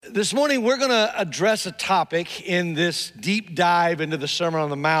This morning, we're going to address a topic in this deep dive into the Sermon on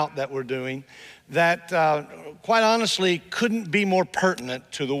the Mount that we're doing that, quite honestly, couldn't be more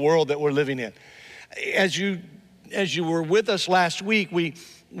pertinent to the world that we're living in. As you were with us last week,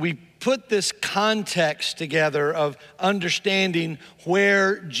 we put this context together of understanding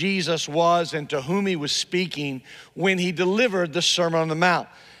where Jesus was and to whom he was speaking when he delivered the Sermon on the Mount.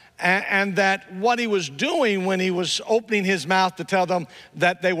 And that what he was doing when he was opening his mouth to tell them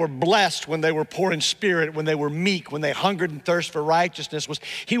that they were blessed when they were poor in spirit, when they were meek, when they hungered and thirst for righteousness, was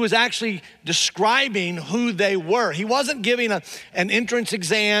he was actually describing who they were. He wasn't giving an entrance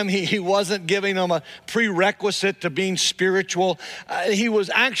exam. He wasn't giving them a prerequisite to being spiritual. He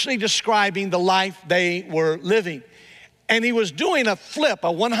was actually describing the life they were living. And he was doing a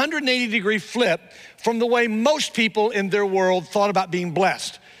 180-degree flip from the way most people in their world thought about being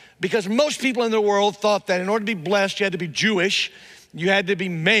blessed. Because most people in the world thought that in order to be blessed, you had to be Jewish, you had to be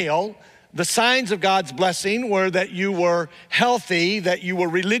male. The signs of God's blessing were that you were healthy, that you were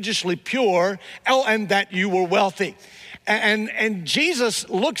religiously pure, and that you were wealthy. And Jesus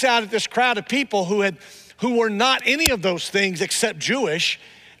looks out at this crowd of people who were not any of those things except Jewish,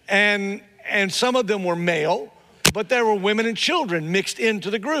 and some of them were male, but there were women and children mixed into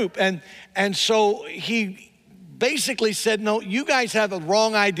the group. And so he basically said, no, you guys have a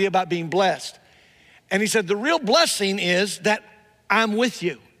wrong idea about being blessed. And he said, the real blessing is that I'm with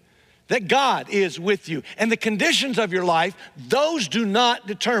you, that God is with you. And the conditions of your life, those do not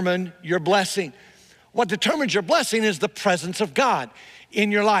determine your blessing. What determines your blessing is the presence of God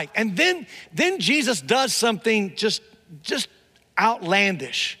in your life. And then Jesus does something just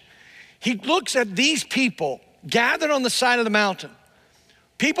outlandish. He looks at these people gathered on the side of the mountain,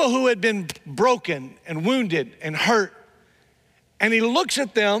 people who had been broken and wounded and hurt. And he looks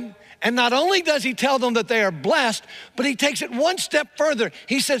at them, and not only does he tell them that they are blessed, but he takes it one step further.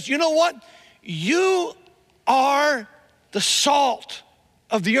 He says, you know what? You are the salt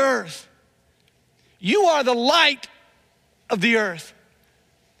of the earth. You are the light of the earth.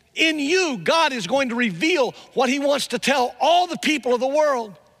 In you, God is going to reveal what he wants to tell all the people of the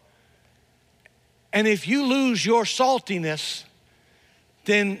world. And if you lose your saltiness,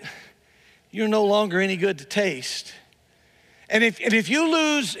 then you're no longer any good to taste. And if you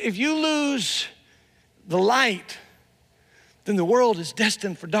lose the light, then the world is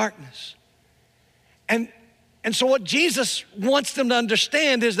destined for darkness. And so what Jesus wants them to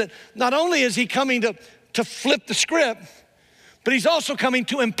understand is that not only is he coming to flip the script, but he's also coming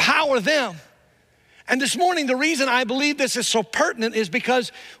to empower them. And this morning, the reason I believe this is so pertinent is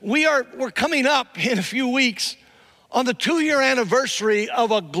because we're coming up in a few weeks on the 2-year anniversary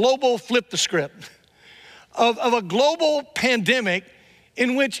of a global flip the script, of a global pandemic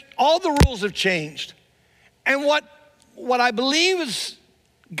in which all the rules have changed. And what I believe is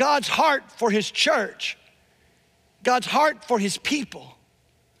God's heart for his church, God's heart for his people,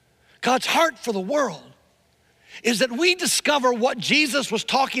 God's heart for the world, is that we discover what Jesus was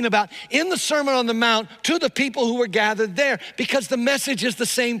talking about in the Sermon on the Mount to the people who were gathered there, because the message is the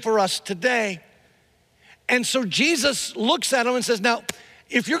same for us today. And so Jesus looks at them and says, now,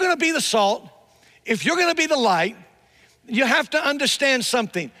 if you're gonna be the salt, if you're gonna be the light, you have to understand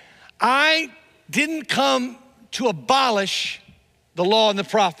something. I didn't come to abolish the law and the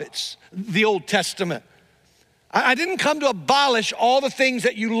prophets, the Old Testament. I didn't come to abolish all the things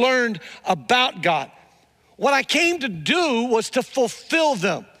that you learned about God. What I came to do was to fulfill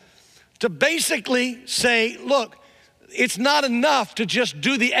them, to basically say, look, it's not enough to just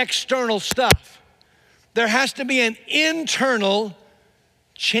do the external stuff. There has to be an internal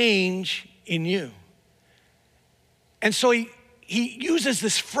change in you. And so he uses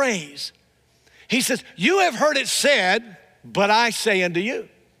this phrase. He says, you have heard it said, but I say unto you.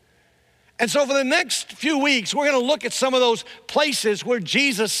 And so for the next few weeks, we're gonna look at some of those places where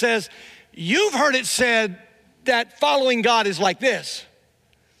Jesus says, you've heard it said that following God is like this,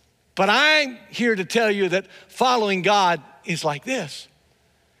 but I'm here to tell you that following God is like this.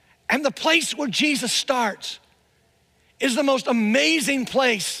 And the place where Jesus starts is the most amazing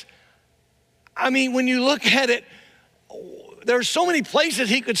place. I mean, when you look at it, there are so many places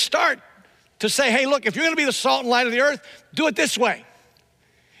he could start to say, hey, look, if you're gonna be the salt and light of the earth, do it this way.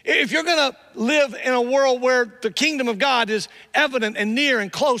 If you're gonna live in a world where the kingdom of God is evident and near and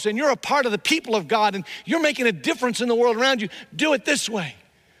close, and you're a part of the people of God, and you're making a difference in the world around you, do it this way.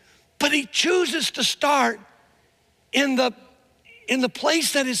 But he chooses to start in the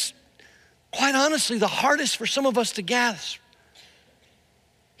place that is, quite honestly, the hardest for some of us to grasp.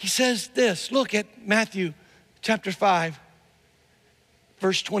 He says this, look at Matthew chapter 5,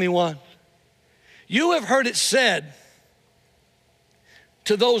 verse 21. You have heard it said,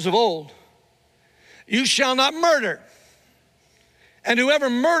 to those of old, you shall not murder, and whoever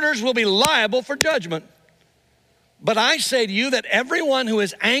murders will be liable for judgment. But I say to you that everyone who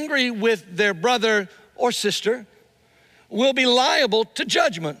is angry with their brother or sister will be liable to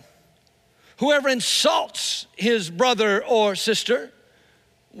judgment. Whoever insults his brother or sister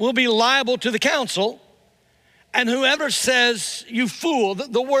will be liable to the council. And whoever says, you fool,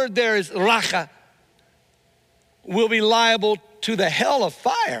 the word there is racha, will be liable to the hell of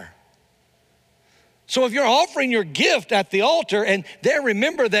fire. So if you're offering your gift at the altar and there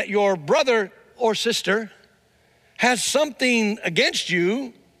remember that your brother or sister has something against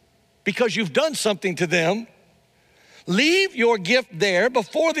you because you've done something to them, leave your gift there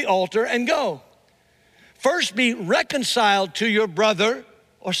before the altar and go. First be reconciled to your brother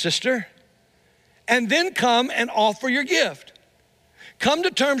or sister, and then come and offer your gift. Come to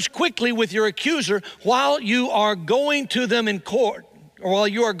terms quickly with your accuser while you are going to them in court, or while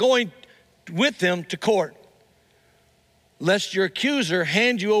you are going with them to court, lest your accuser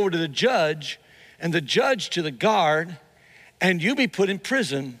hand you over to the judge, and the judge to the guard, and you be put in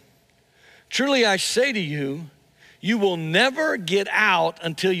prison. Truly I say to you, you will never get out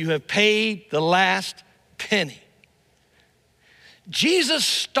until you have paid the last penny. Jesus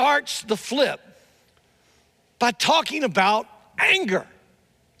starts the flip by talking about anger,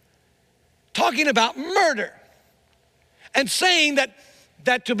 talking about murder, and saying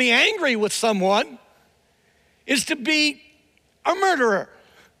that to be angry with someone is to be a murderer.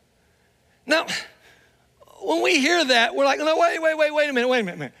 Now, when we hear that, we're like, no, wait a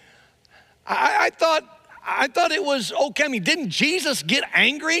minute. I thought it was okay. I mean, didn't Jesus get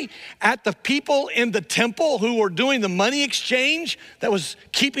angry at the people in the temple who were doing the money exchange that was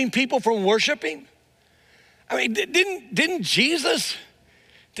keeping people from worshiping? I mean, didn't Jesus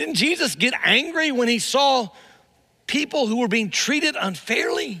get angry when he saw people who were being treated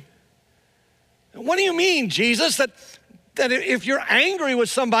unfairly? What do you mean, Jesus, that if you're angry with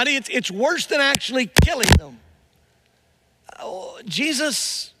somebody, it's worse than actually killing them? Oh,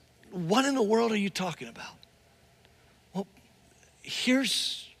 Jesus, what in the world are you talking about? Well,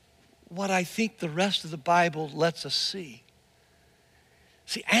 here's what I think the rest of the Bible lets us see.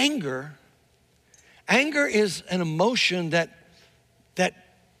 See, anger is an emotion that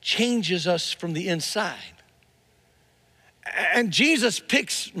changes us from the inside. And Jesus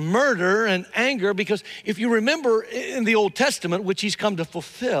picks murder and anger because if you remember in the Old Testament, which he's come to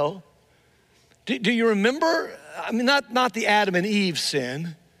fulfill, do you remember, I mean, not the Adam and Eve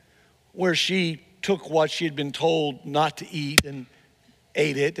sin, where she took what she had been told not to eat and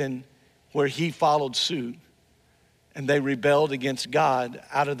ate it, and where he followed suit, and they rebelled against God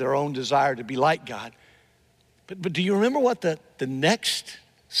out of their own desire to be like God. But do you remember what the next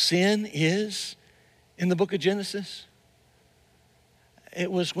sin is in the book of Genesis? It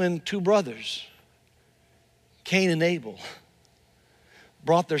was when two brothers, Cain and Abel,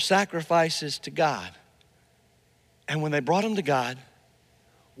 brought their sacrifices to God. And when they brought them to God,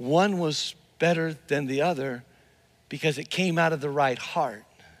 one was better than the other because it came out of the right heart.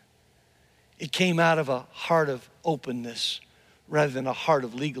 It came out of a heart of openness rather than a heart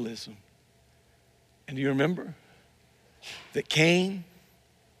of legalism. And do you remember that Cain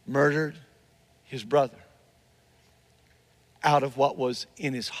murdered his brother out of what was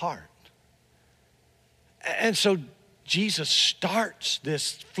in his heart? And so Jesus starts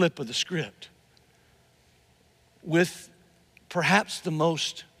this flip of the script with perhaps the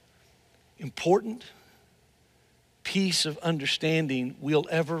most important piece of understanding we'll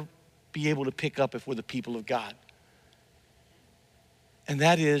ever be able to pick up if we're the people of God. And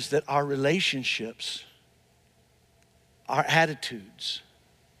that is that our relationships, our attitudes,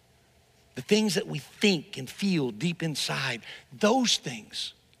 the things that we think and feel deep inside, those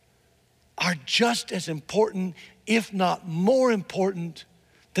things are just as important, if not more important,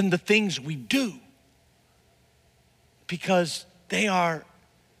 than the things we do, because they are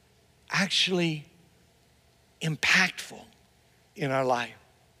actually impactful in our life.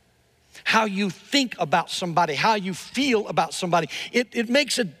 How you think about somebody, how you feel about somebody, it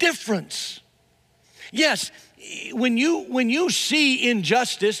makes a difference. Yes, when you see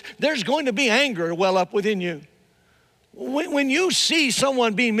injustice, there's going to be anger well up within you. When you see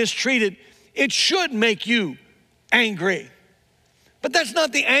someone being mistreated, it should make you angry. But that's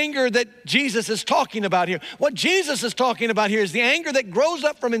not the anger that Jesus is talking about here. What Jesus is talking about here is the anger that grows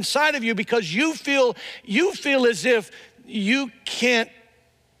up from inside of you because you feel as if you can't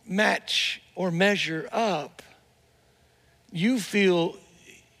match or measure up. You feel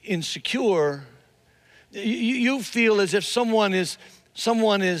insecure. You feel as if someone is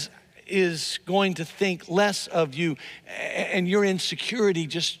is going to think less of you, and your insecurity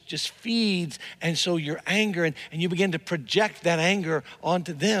just feeds, and so your anger, and you begin to project that anger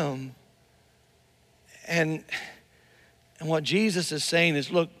onto them. And what Jesus is saying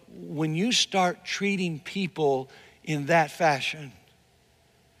is, look, when you start treating people in that fashion,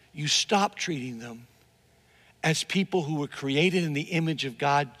 you stop treating them as people who were created in the image of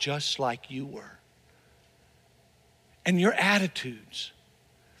God just like you were. And your attitudes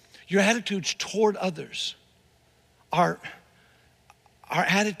toward others are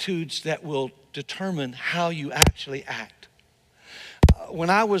attitudes that will determine how you actually act. When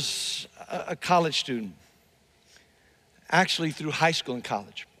I was a college student, actually through high school and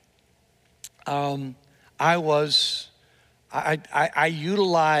college, I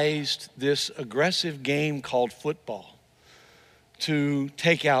utilized this aggressive game called football to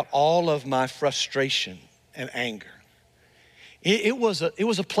take out all of my frustration and anger. It was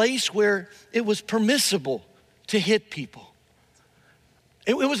a place where it was permissible to hit people.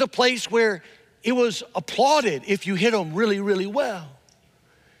 It was a place where it was applauded if you hit them really, really well.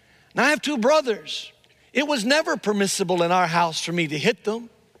 Now I have two brothers. It was never permissible in our house for me to hit them.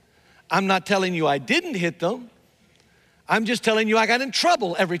 I'm not telling you I didn't hit them. I'm just telling you I got in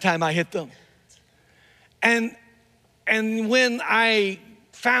trouble every time I hit them. And when I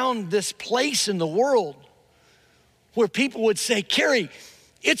found this place in the world where people would say, Kerry,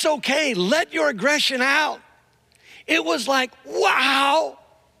 it's okay, let your aggression out. It was like, wow,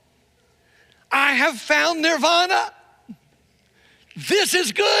 I have found nirvana. This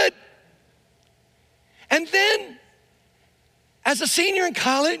is good. And then, as a senior in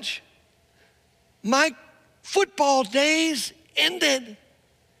college, my football days ended.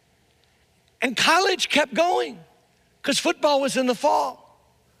 And college kept going because football was in the fall.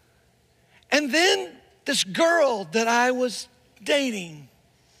 And then this girl that I was dating,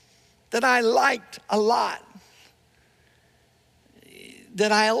 that I liked a lot,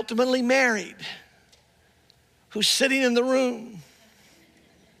 that I ultimately married, who's sitting in the room,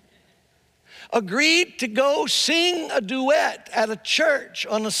 agreed to go sing a duet at a church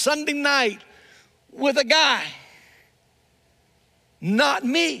on a Sunday night with a guy, not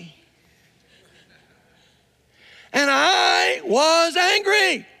me. And I was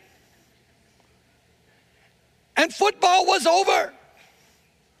angry. And football was over.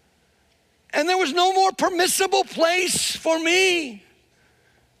 And there was no more permissible place for me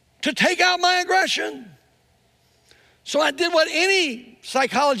to take out my aggression. So I did what any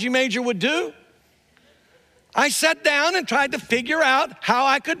psychology major would do. I sat down and tried to figure out how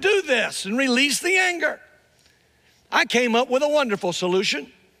I could do this and release the anger. I came up with a wonderful solution.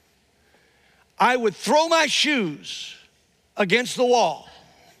 I would throw my shoes against the wall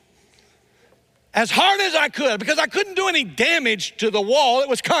as hard as I could, because I couldn't do any damage to the wall. It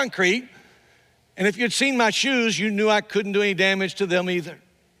was concrete. And if you'd seen my shoes, you knew I couldn't do any damage to them either.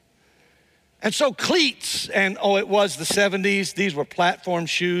 And so cleats, and it was the 70s. These were platform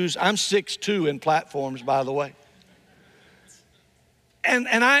shoes. I'm 6'2" in platforms, by the way. And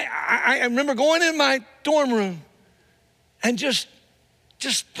I remember going in my dorm room and just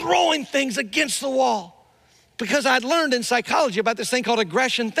throwing things against the wall, because I'd learned in psychology about this thing called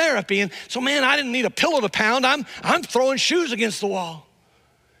aggression therapy. And so, man, I didn't need a pillow to pound. I'm throwing shoes against the wall.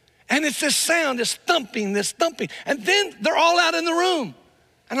 And it's this sound, this thumping. And then they're all out in the room.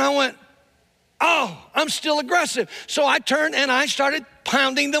 And I went, oh, I'm still aggressive. So I turned and I started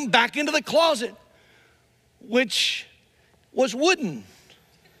pounding them back into the closet, which was wooden,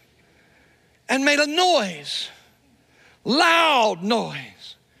 and made a noise, loud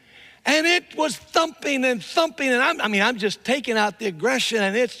noise. And it was thumping, and I'm just taking out the aggression,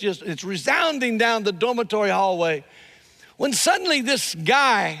 and it's resounding down the dormitory hallway. When suddenly this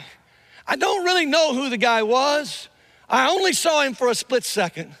guy, I don't really know who the guy was. I only saw him for a split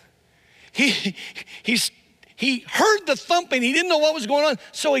second. He heard the thumping. He didn't know what was going on.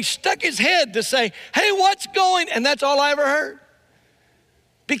 So he stuck his head to say, hey, what's going? And that's all I ever heard.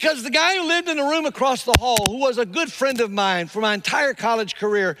 Because the guy who lived in the room across the hall, who was a good friend of mine for my entire college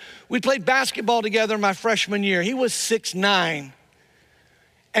career, we played basketball together my freshman year. He was 6'9".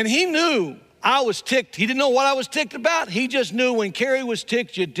 And he knew I was ticked. He didn't know what I was ticked about. He just knew when Kerry was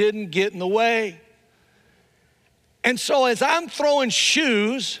ticked, you didn't get in the way. And so as I'm throwing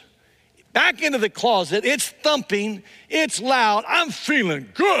shoes back into the closet, it's thumping, it's loud, I'm feeling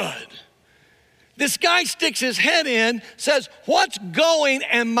good. This guy sticks his head in, says, what's going?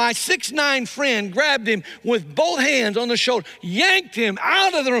 And my 6'9" friend grabbed him with both hands on the shoulder, yanked him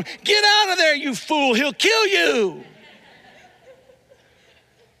out of the room. Get out of there, you fool, he'll kill you.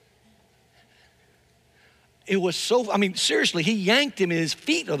 It was so, I mean, seriously, he yanked him, and his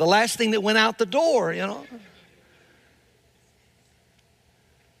feet are the last thing that went out the door, you know.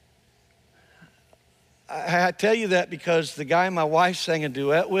 I tell you that because the guy my wife sang a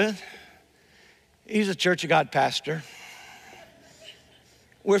duet with, he's a Church of God pastor.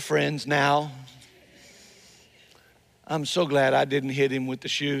 We're friends now. I'm so glad I didn't hit him with the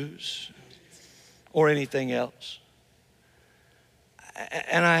shoes or anything else.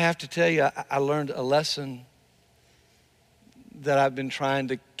 And I have to tell you, I learned a lesson that I've been trying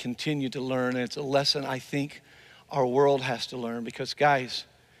to continue to learn. And it's a lesson I think our world has to learn because, guys,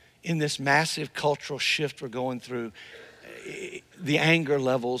 in this massive cultural shift we're going through, the anger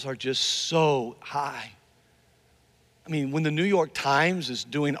levels are just so high. I mean, when the New York Times is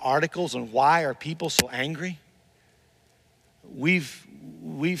doing articles on why are people so angry, we've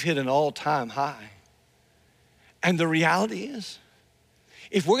hit an all-time high. And the reality is,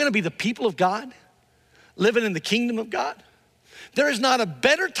 if we're gonna be the people of God, living in the kingdom of God, there is not a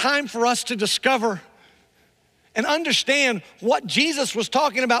better time for us to discover and understand what Jesus was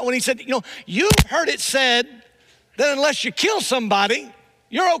talking about when he said, you know, you've heard it said that unless you kill somebody,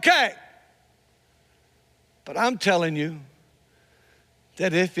 you're okay. But I'm telling you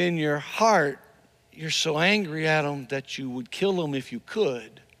that if in your heart you're so angry at them that you would kill them if you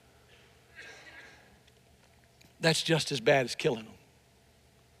could, that's just as bad as killing them.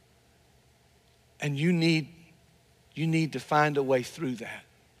 And you need to find a way through that.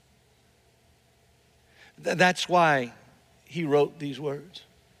 That's why he wrote these words.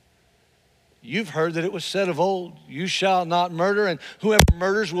 You've heard that it was said of old, you shall not murder, and whoever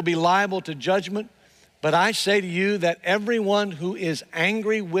murders will be liable to judgment. But I say to you that everyone who is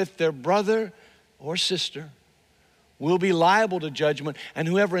angry with their brother or sister will be liable to judgment, and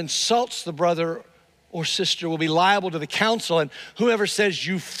whoever insults the brother or sister will be liable to the council, and whoever says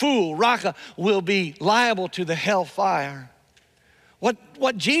you fool, Raka, will be liable to the hellfire.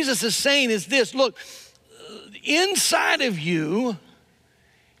 What Jesus is saying is this, look, inside of you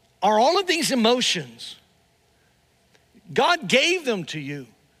are all of these emotions. God gave them to you.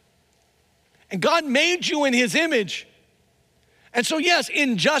 And God made you in his image. And so yes,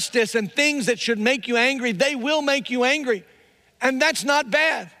 injustice and things that should make you angry, they will make you angry. And that's not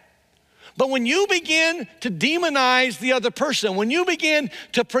bad. But when you begin to demonize the other person, when you begin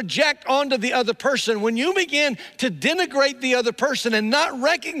to project onto the other person, when you begin to denigrate the other person and not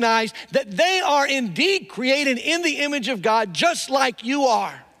recognize that they are indeed created in the image of God just like you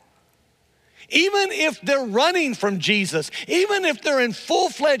are, even if they're running from Jesus, even if they're in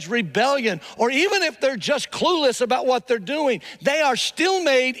full-fledged rebellion, or even if they're just clueless about what they're doing, they are still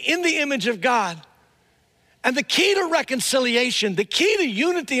made in the image of God. And the key to reconciliation, the key to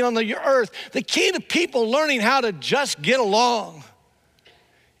unity on the earth, the key to people learning how to just get along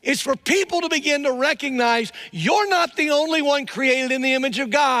is for people to begin to recognize you're not the only one created in the image of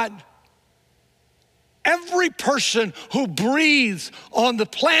God. Every person who breathes on the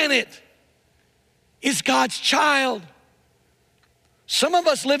planet is God's child. Some of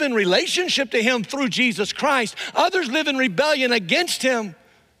us live in relationship to him through Jesus Christ. Others live in rebellion against him.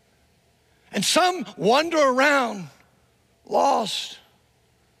 And some wander around lost.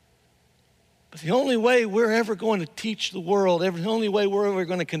 But the only way we're ever going to teach the world, the only way we're ever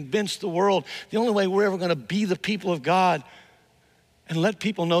going to convince the world, the only way we're ever going to be the people of God and let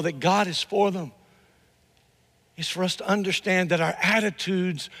people know that God is for them is for us to understand that our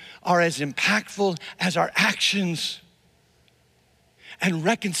attitudes are as impactful as our actions. And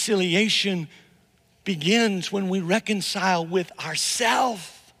reconciliation begins when we reconcile with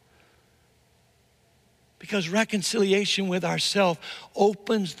ourselves. Because reconciliation with ourselves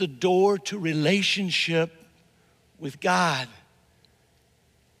opens the door to relationship with God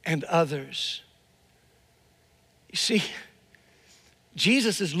and others. You see,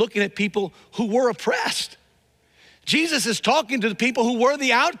 Jesus is looking at people who were oppressed. Jesus is talking to the people who were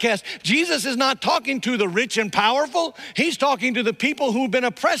the outcast. Jesus is not talking to the rich and powerful. He's talking to the people who've been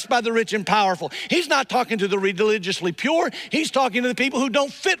oppressed by the rich and powerful. He's not talking to the religiously pure. He's talking to the people who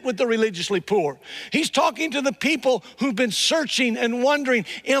don't fit with the religiously poor. He's talking to the people who've been searching and wondering,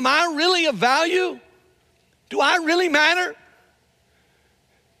 am I really of value? Do I really matter?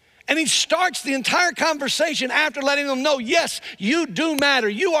 And he starts the entire conversation after letting them know, yes, you do matter.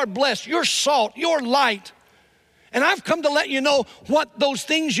 You are blessed. You're salt. You're light. And I've come to let you know what those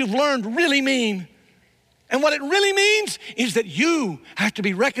things you've learned really mean. And what it really means is that you have to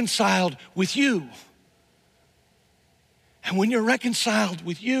be reconciled with you. And when you're reconciled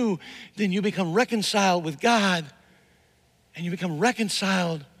with you, then you become reconciled with God, and you become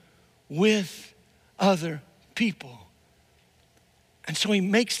reconciled with other people. And so he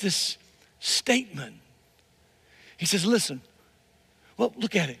makes this statement He says, listen, well,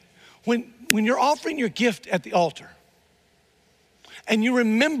 look at it. When you're offering your gift at the altar and you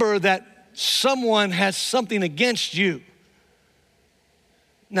remember that someone has something against you.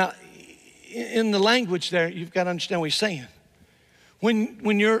 Now, in the language there, you've got to understand what he's saying.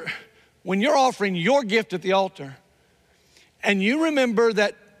 When you're offering your gift at the altar and you remember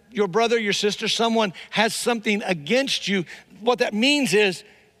that your brother, your sister, someone has something against you, what that means is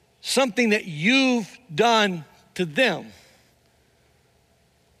something that you've done to them.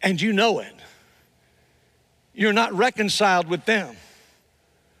 And you know it. You're not reconciled with them.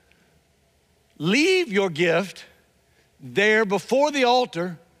 Leave your gift there before the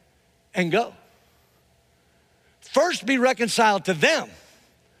altar and go. First be reconciled to them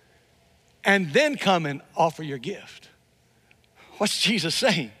and then come and offer your gift. What's Jesus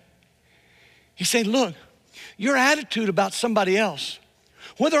saying? He's saying, look, your attitude about somebody else,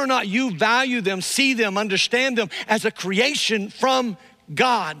 whether or not you value them, see them, understand them as a creation from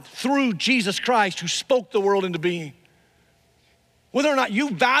God through Jesus Christ who spoke the world into being, whether or not you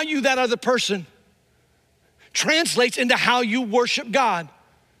value that other person translates into how you worship God.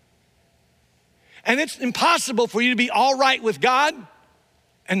 And it's impossible for you to be all right with God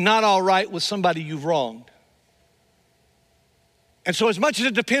and not all right with somebody you've wronged. And so as much as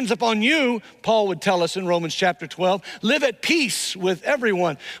it depends upon you, Paul would tell us in Romans chapter 12, live at peace with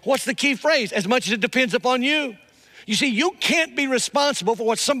everyone. What's the key phrase? As much as it depends upon you. You see, you can't be responsible for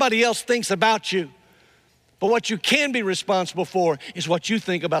what somebody else thinks about you. But what you can be responsible for is what you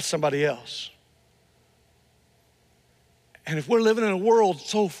think about somebody else. And if we're living in a world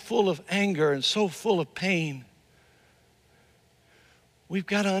so full of anger and so full of pain, we've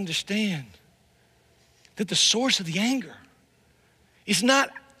got to understand that the source of the anger is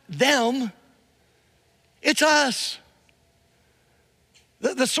not them, it's us.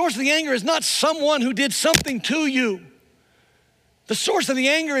 The source of the anger is not someone who did something to you. The source of the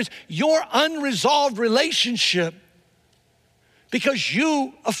anger is your unresolved relationship because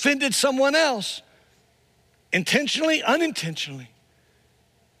you offended someone else, intentionally, unintentionally.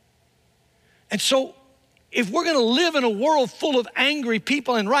 And so if we're gonna live in a world full of angry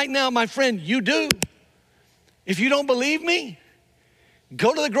people, and right now, my friend, you do. If you don't believe me,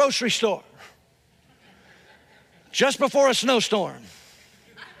 go to the grocery store just before a snowstorm.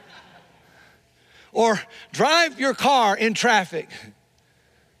 Or drive your car in traffic.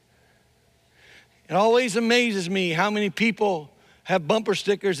 It always amazes me how many people have bumper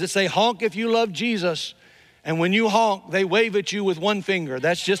stickers that say, honk if you love Jesus. And when you honk, they wave at you with one finger.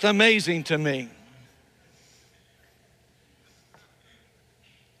 That's just amazing to me.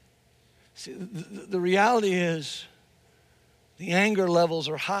 See, the reality is the anger levels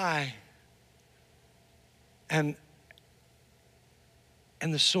are high. And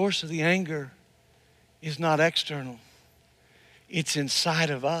the source of the anger is not external. It's inside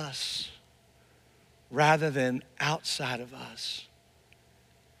of us rather than outside of us.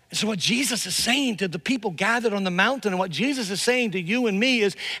 And so what Jesus is saying to the people gathered on the mountain and what Jesus is saying to you and me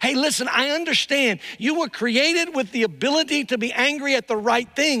is, hey, listen, I understand you were created with the ability to be angry at the right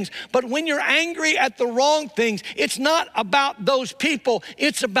things, but when you're angry at the wrong things, it's not about those people,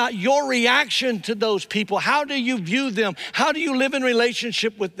 it's about your reaction to those people. How do you view them? How do you live in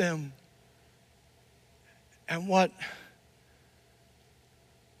relationship with them? And what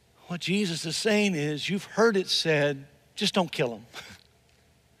Jesus is saying is, you've heard it said, just don't kill them.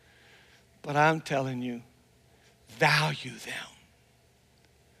 But I'm telling you, value them.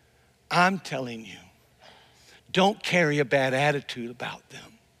 I'm telling you, don't carry a bad attitude about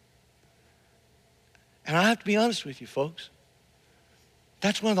them. And I have to be honest with you, folks.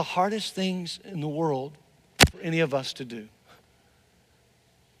 That's one of the hardest things in the world for any of us to do.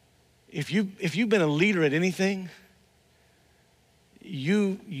 If you've been a leader at anything,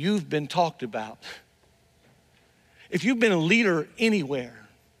 you've been talked about. If you've been a leader anywhere,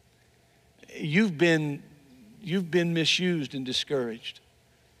 you've been misused and discouraged.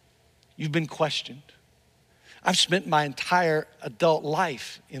 You've been questioned. I've spent my entire adult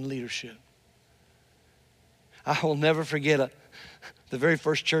life in leadership. I will never forget the very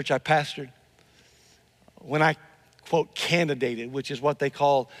first church I pastored. When I, quote, candidated, which is what they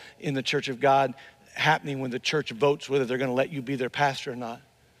call in the Church of God happening when the church votes whether they're gonna let you be their pastor or not.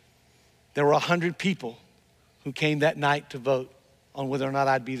 There were 100 people who came that night to vote on whether or not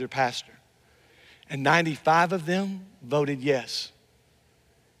I'd be their pastor. And 95 of them voted yes.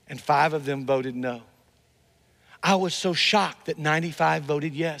 And 5 of them voted no. I was so shocked that 95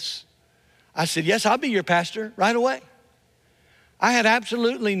 voted yes. I said, yes, I'll be your pastor right away. I had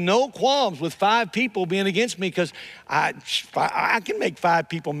absolutely no qualms with 5 people being against me because I can make 5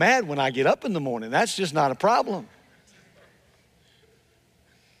 people mad when I get up in the morning. That's just not a problem.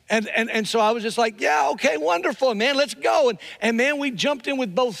 And so I was just like, yeah, okay, wonderful, man, let's go. And man, we jumped in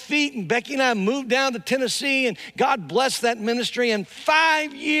with both feet, and Becky and I moved down to Tennessee, and God blessed that ministry. And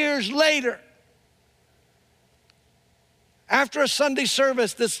 5 years later, after a Sunday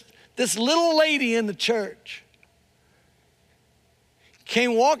service, this little lady in the church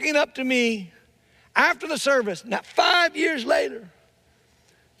came walking up to me after the service, now 5 years later,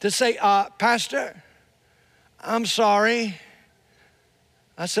 to say, Pastor, I'm sorry.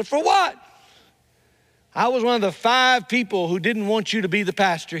 I said, for what? I was one of the 5 people who didn't want you to be the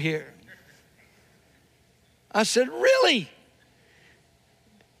pastor here. I said, really?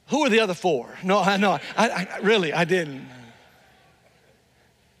 Who are the other 4? No, I really, I didn't.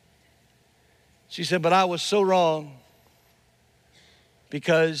 She said, but I was so wrong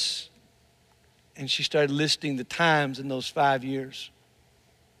because, and she started listing the times in those 5 years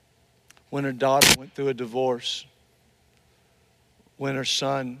when her daughter went through a divorce, when her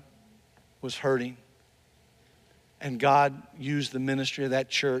son was hurting, and God used the ministry of that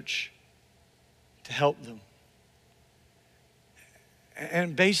church to help them.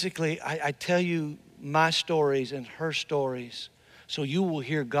 And basically, I tell you my stories and her stories so you will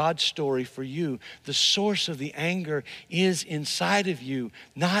hear God's story for you. The source of the anger is inside of you,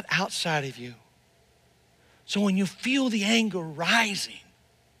 not outside of you. So when you feel the anger rising,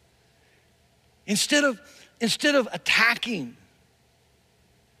 instead of attacking,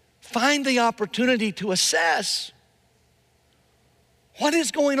 find the opportunity to assess what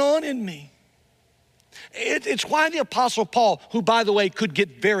is going on in me. It's why the Apostle Paul, who by the way could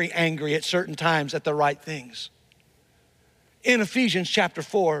get very angry at certain times at the right things, in Ephesians chapter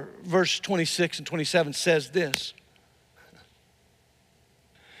 4, verse 26 and 27 says this: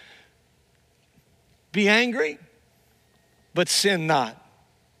 be angry, but sin not.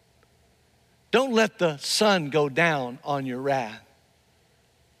 Don't let the sun go down on your wrath.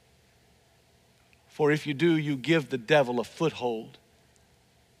 For if you do, you give the devil a foothold.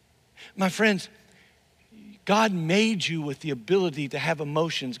 My friends, God made you with the ability to have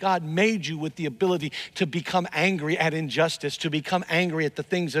emotions. God made you with the ability to become angry at injustice, to become angry at the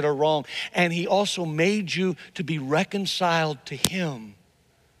things that are wrong. And He also made you to be reconciled to Him.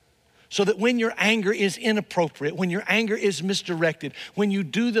 So that when your anger is inappropriate, when your anger is misdirected, when you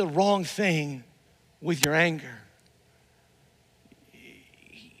do the wrong thing with your anger,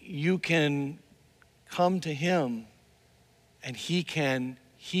 you can come to Him and He can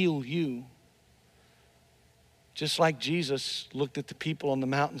heal you. Just like Jesus looked at the people on the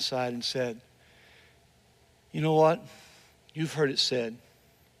mountainside and said, you know what? You've heard it said,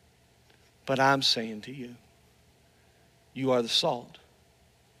 but I'm saying to you, you are the salt.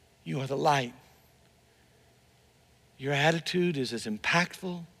 You are the light. Your attitude is as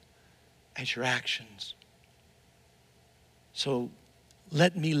impactful as your actions. So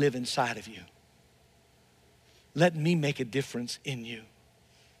let me live inside of you. Let me make a difference in you.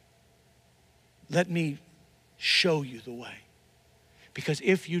 Let me show you the way. Because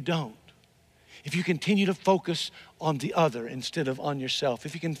if you don't, if you continue to focus on the other instead of on yourself,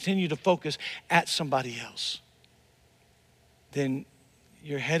 if you continue to focus at somebody else, then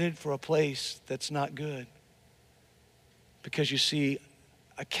you're headed for a place that's not good. Because you see,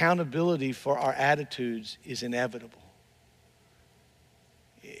 accountability for our attitudes is inevitable.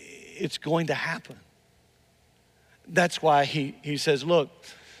 It's going to happen. That's why he says, look,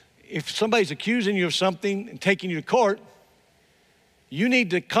 if somebody's accusing you of something and taking you to court, you need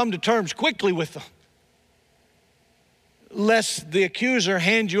to come to terms quickly with them, lest the accuser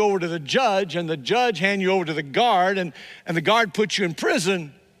hand you over to the judge and the judge hand you over to the guard and the guard puts you in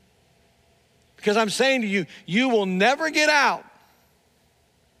prison. Because I'm saying to you, you will never get out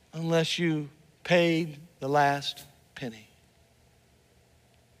unless you paid the last penny.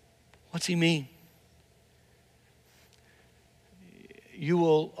 What's he mean? You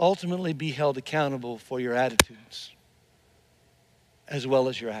will ultimately be held accountable for your attitudes as well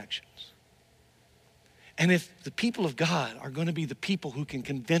as your actions. And if the people of God are going to be the people who can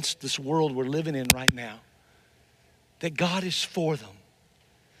convince this world we're living in right now that God is for them,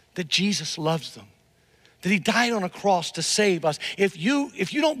 that Jesus loves them, that He died on a cross to save us. If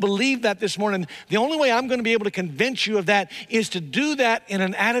you don't believe that this morning, the only way I'm going to be able to convince you of that is to do that in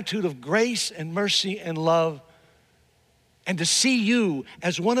an attitude of grace and mercy and love, and to see you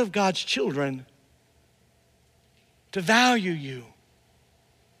as one of God's children, to value you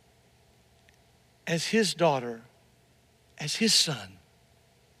as His daughter, as His son,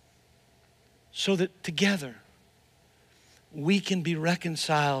 so that together we can be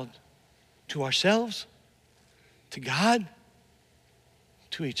reconciled to ourselves, to God,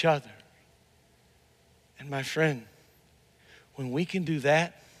 to each other. And my friend, when we can do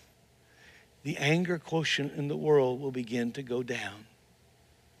that, the anger quotient in the world will begin to go down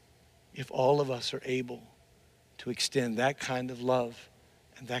if all of us are able to extend that kind of love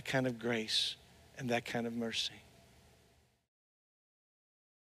and that kind of grace and that kind of mercy.